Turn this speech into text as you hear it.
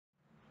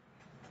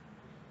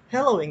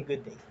Hello and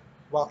good day.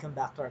 Welcome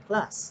back to our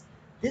class.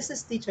 This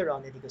is teacher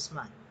Ronnie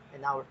Guzman,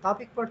 and our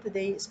topic for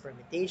today is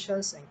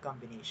permutations and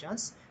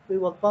combinations. We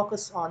will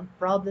focus on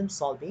problem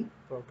solving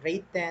for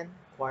grade 10,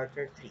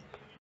 quarter 3.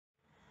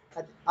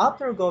 And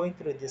after going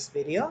through this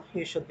video,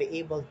 you should be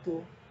able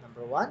to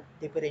number 1,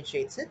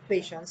 differentiate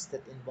situations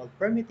that involve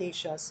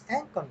permutations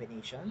and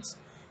combinations,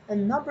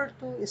 and number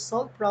 2 is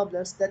solve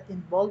problems that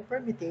involve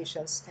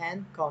permutations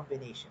and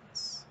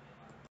combinations.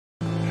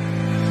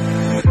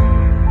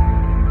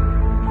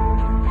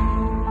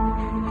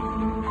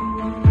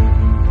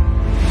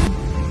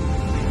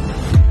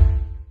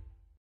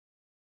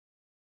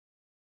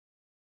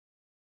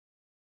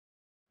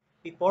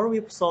 Before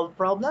we solve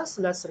problems,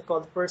 let's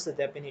recall first the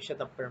definition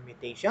of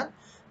permutation.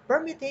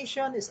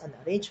 Permutation is an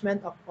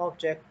arrangement of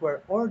objects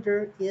where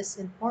order is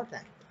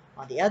important.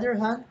 On the other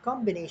hand,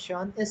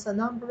 combination is a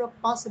number of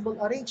possible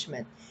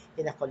arrangements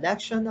in a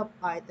collection of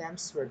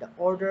items where the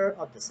order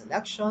of the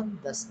selection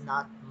does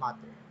not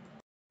matter.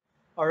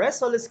 Alright,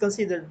 so let's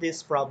consider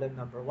this problem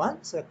number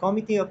 1. So a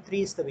committee of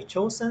 3 is to be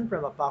chosen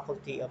from a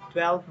faculty of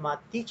 12 math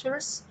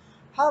teachers.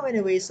 How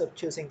many ways of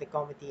choosing the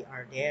committee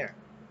are there?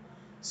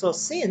 So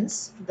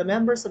since the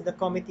members of the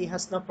committee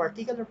has no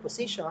particular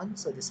position,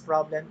 so this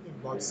problem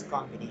involves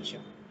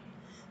combination.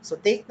 So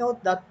take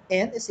note that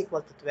n is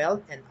equal to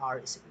 12 and r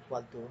is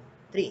equal to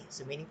 3.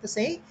 So meaning to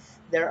say,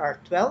 there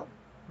are 12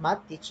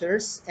 math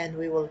teachers and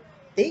we will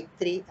take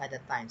 3 at a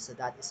time. So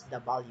that is the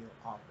value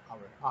of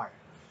our r.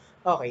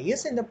 Okay,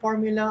 using the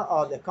formula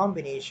of the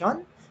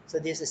combination, so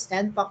this is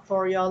n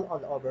factorial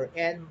all over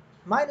n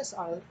minus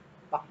r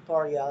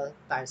factorial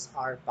times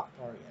r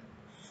factorial.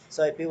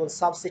 So if we will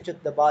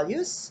substitute the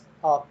values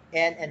of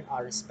n and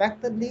r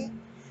respectively,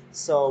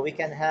 so we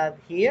can have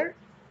here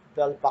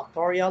 12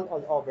 factorial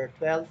all over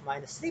 12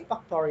 minus 3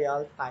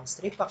 factorial times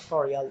 3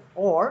 factorial,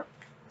 or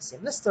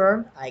simplest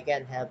term, I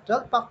can have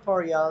 12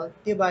 factorial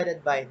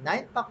divided by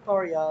 9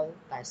 factorial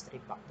times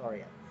 3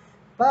 factorial.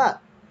 But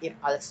if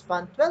I'll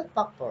expand 12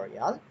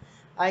 factorial,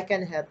 I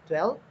can have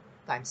 12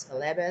 times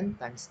 11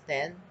 times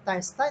 10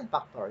 times 9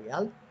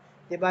 factorial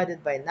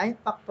divided by 9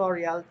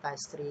 factorial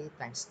times 3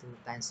 times 2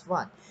 times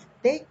 1.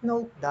 Take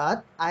note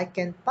that I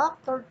can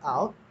factor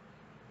out,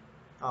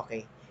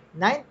 okay,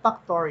 9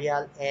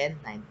 factorial and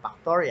 9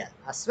 factorial,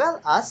 as well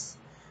as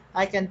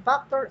I can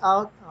factor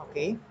out,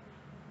 okay,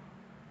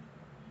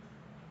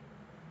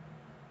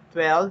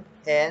 12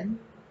 and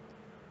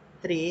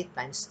 3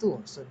 times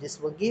 2. So this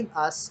will give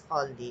us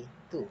only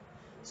 2.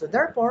 So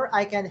therefore,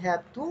 I can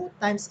have 2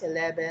 times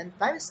 11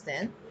 times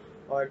 10,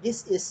 or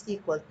this is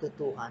equal to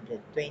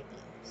 220.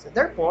 So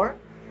therefore,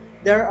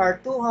 there are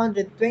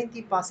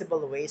 220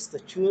 possible ways to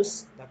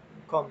choose the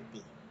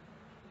committee.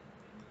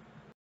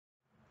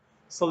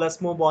 So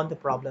let's move on to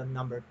problem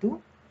number 2.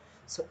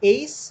 So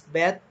Ace,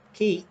 Beth,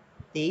 Kate,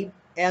 Dave,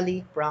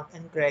 Ellie, Frank,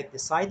 and Greg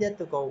decided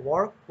to go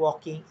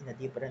walking in a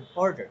different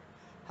order.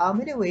 How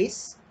many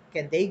ways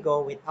can they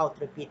go without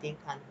repeating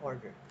an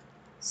order?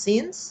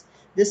 Since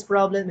this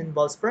problem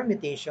involves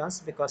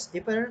permutations because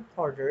different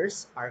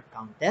orders are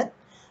counted,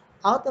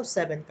 out of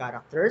 7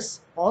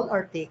 characters, all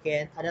are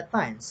taken at a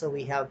time. So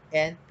we have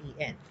n, p,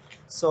 n.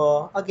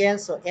 So again,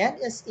 so n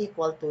is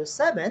equal to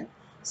 7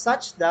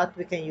 such that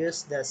we can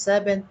use the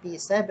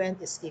 7p7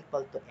 is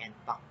equal to n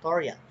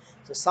factorial.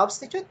 So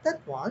substitute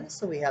that one.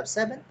 So we have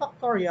 7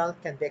 factorial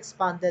can be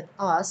expanded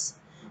as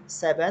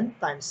 7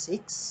 times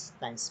 6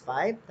 times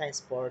 5 times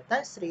 4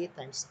 times 3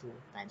 times 2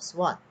 times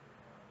 1.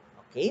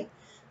 Okay,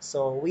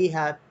 so we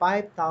have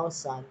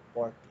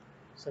 5040.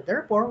 So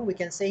therefore, we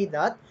can say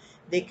that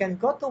they can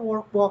go to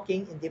work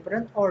walking in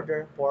different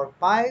order for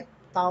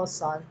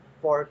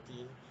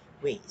 5040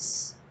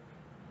 ways.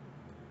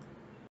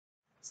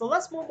 So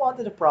let's move on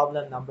to the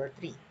problem number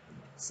 3.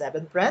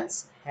 7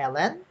 friends,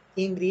 Helen,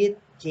 Ingrid,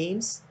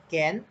 James,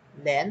 Ken,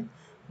 Len,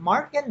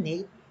 Mark, and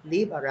Nate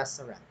leave a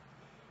restaurant.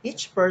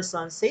 Each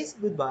person says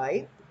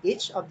goodbye to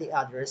each of the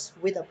others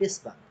with a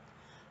fist bump.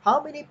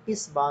 How many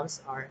fist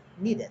bumps are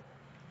needed?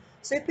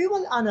 So if we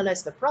will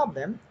analyze the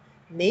problem,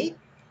 the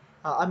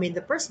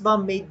first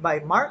bump made by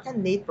Mark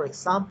and Nate, for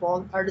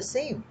example, are the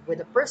same with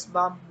the first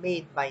bump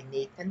made by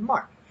Nate and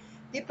Mark.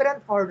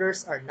 Different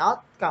orders are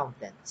not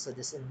counted, so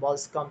this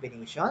involves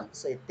combination.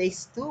 So it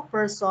takes 2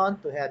 persons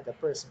to have the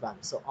first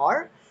bump. So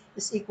R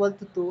is equal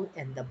to 2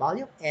 and the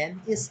value of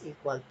N is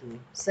equal to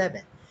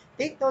 7.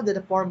 Take note that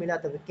the formula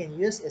that we can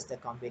use is the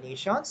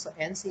combination. So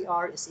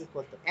NCR is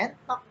equal to N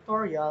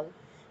factorial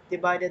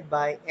divided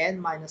by N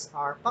minus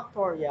R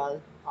factorial,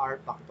 R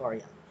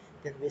factorial.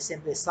 Then we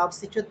simply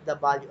substitute the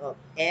value of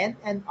N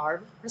and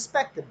R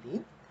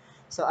respectively.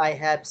 So I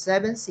have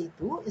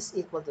 7C2 is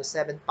equal to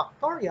 7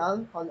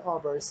 factorial all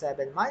over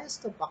 7 minus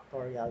 2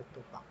 factorial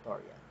 2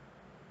 factorial.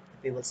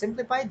 If we will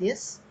simplify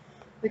this,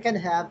 we can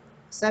have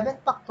 7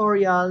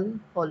 factorial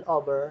all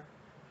over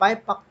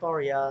 5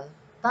 factorial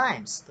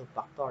times 2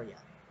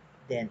 factorial.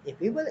 Then if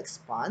we will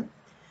expand,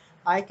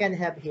 I can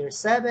have here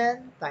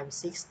 7 times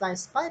 6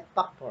 times 5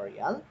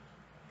 factorial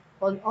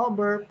all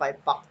over 5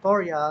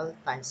 factorial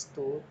times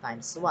 2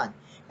 times 1.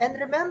 And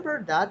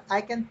remember that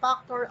I can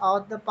factor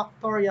out the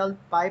factorial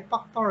 5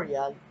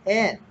 factorial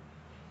and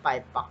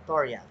 5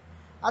 factorial,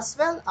 as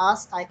well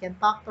as I can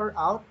factor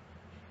out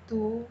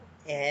 2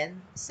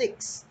 and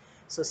 6.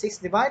 So 6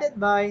 divided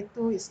by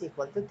 2 is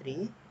equal to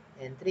 3,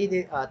 and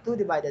 2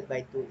 divided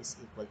by 2 is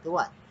equal to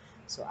 1.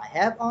 So I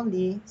have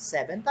only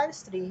 7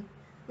 times 3,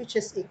 which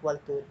is equal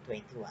to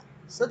 21.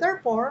 So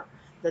therefore,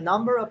 the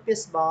number of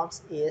fist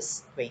bumps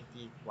is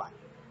 21.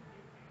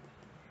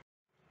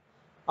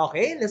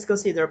 Okay, let's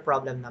consider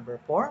problem number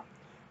 4.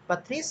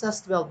 Patrice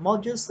has 12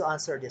 modules to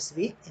answer this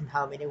week. In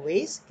how many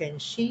ways can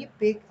she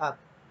pick up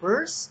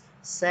first,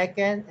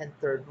 second, and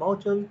third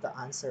module to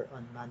answer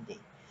on Monday?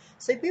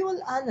 So if we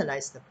will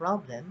analyze the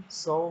problem,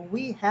 so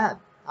we have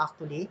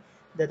actually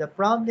that the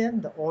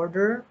problem, the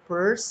order,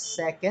 first,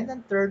 second,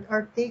 and third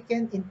are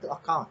taken into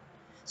account.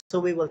 So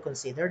we will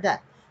consider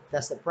that.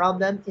 Thus the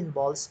problem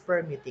involves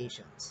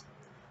permutations.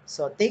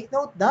 So take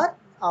note that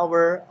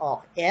our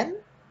n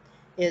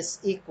is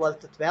equal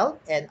to 12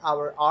 and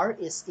our R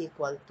is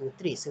equal to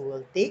 3. So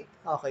we'll take,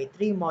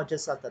 3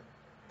 modules at a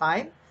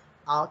time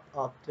out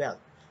of 12.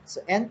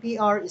 So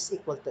NPR is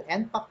equal to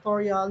n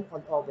factorial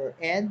all over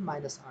n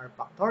minus r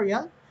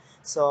factorial.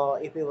 So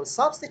if we will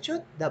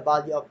substitute the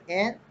value of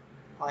n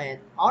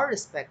and r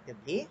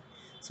respectively,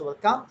 so we'll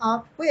come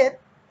up with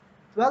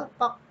 12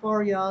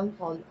 factorial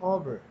all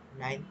over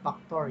 9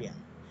 factorial.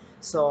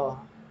 So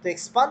to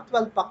expand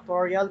 12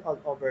 factorial all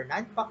over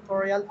 9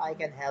 factorial, I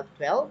can have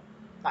 12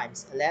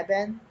 times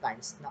 11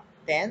 times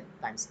 10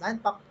 times 9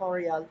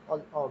 factorial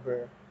all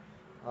over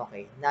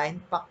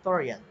 9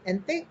 factorial.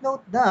 And take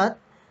note that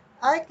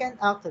I can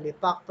actually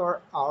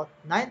factor out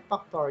 9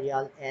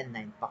 factorial and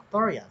 9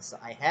 factorial. So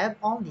I have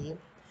only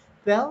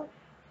 12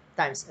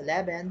 times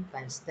 11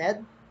 times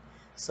 10.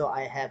 So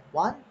I have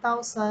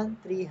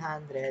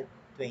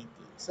 1,320.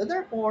 So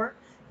therefore,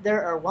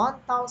 there are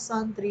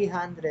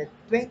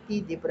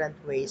 1,320 different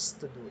ways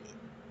to do it.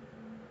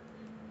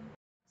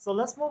 So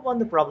let's move on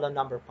to problem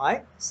number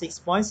 5. 6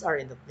 points are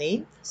in the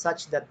plane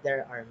such that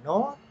there are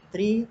no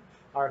 3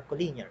 are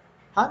collinear.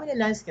 How many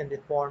lines can be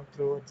formed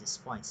through these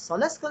points? So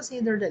let's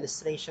consider the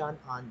illustration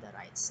on the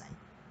right side.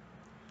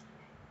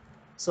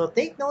 So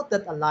take note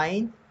that a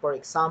line, for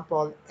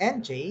example,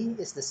 NJ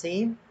is the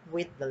same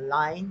with the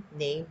line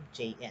named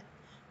JN.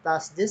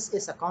 Thus, this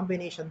is a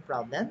combination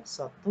problem.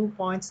 So 2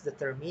 points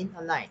determine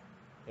a line.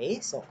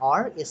 Okay, so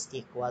R is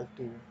equal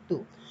to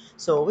 2.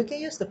 So we can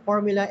use the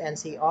formula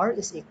NCR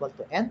is equal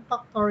to n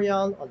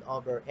factorial all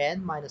over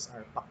n minus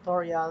r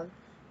factorial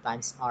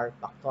times r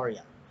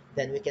factorial.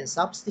 Then we can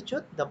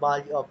substitute the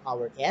value of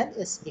our n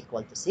is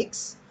equal to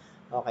 6.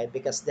 Okay,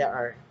 because there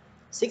are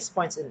 6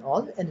 points in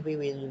all, and we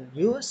will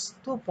use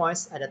 2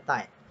 points at a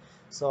time.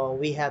 So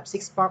we have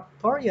 6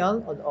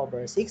 factorial all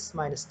over 6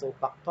 minus 2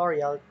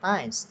 factorial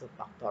times 2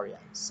 factorial.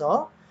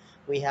 So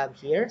we have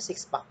here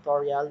 6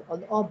 factorial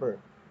all over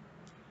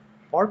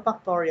 4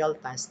 factorial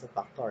times 2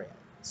 factorial.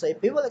 So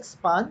if we will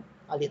expand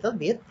a little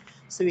bit,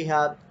 so we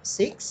have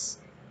 6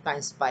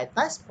 times 5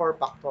 times 4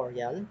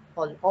 factorial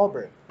all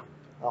over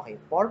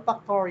 4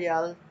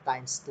 factorial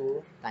times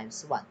 2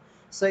 times 1.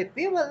 So if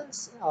we will,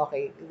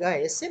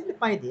 guys,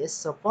 simplify this.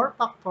 So 4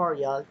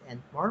 factorial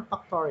and 4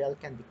 factorial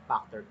can be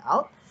factored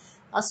out,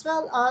 as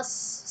well as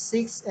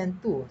 6 and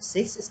 2.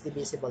 6 is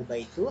divisible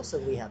by 2, so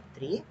we have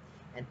 3.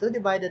 And 2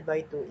 divided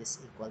by 2 is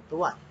equal to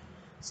 1.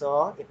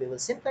 So if we will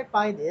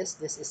simplify this,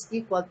 this is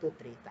equal to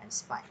 3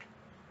 times 5,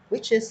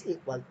 which is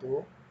equal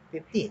to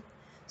 15.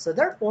 So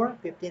therefore,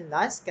 15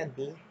 lines can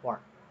be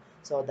formed.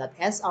 So that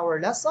ends our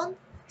lesson,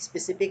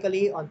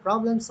 specifically on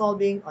problem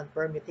solving on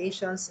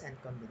permutations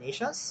and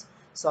combinations.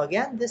 So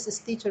again, this is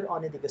Teacher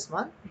Oni de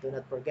Guzman. Do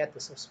not forget to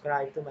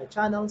subscribe to my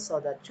channel so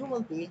that you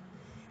will be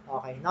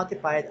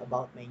notified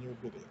about my new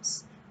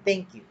videos.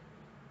 Thank you.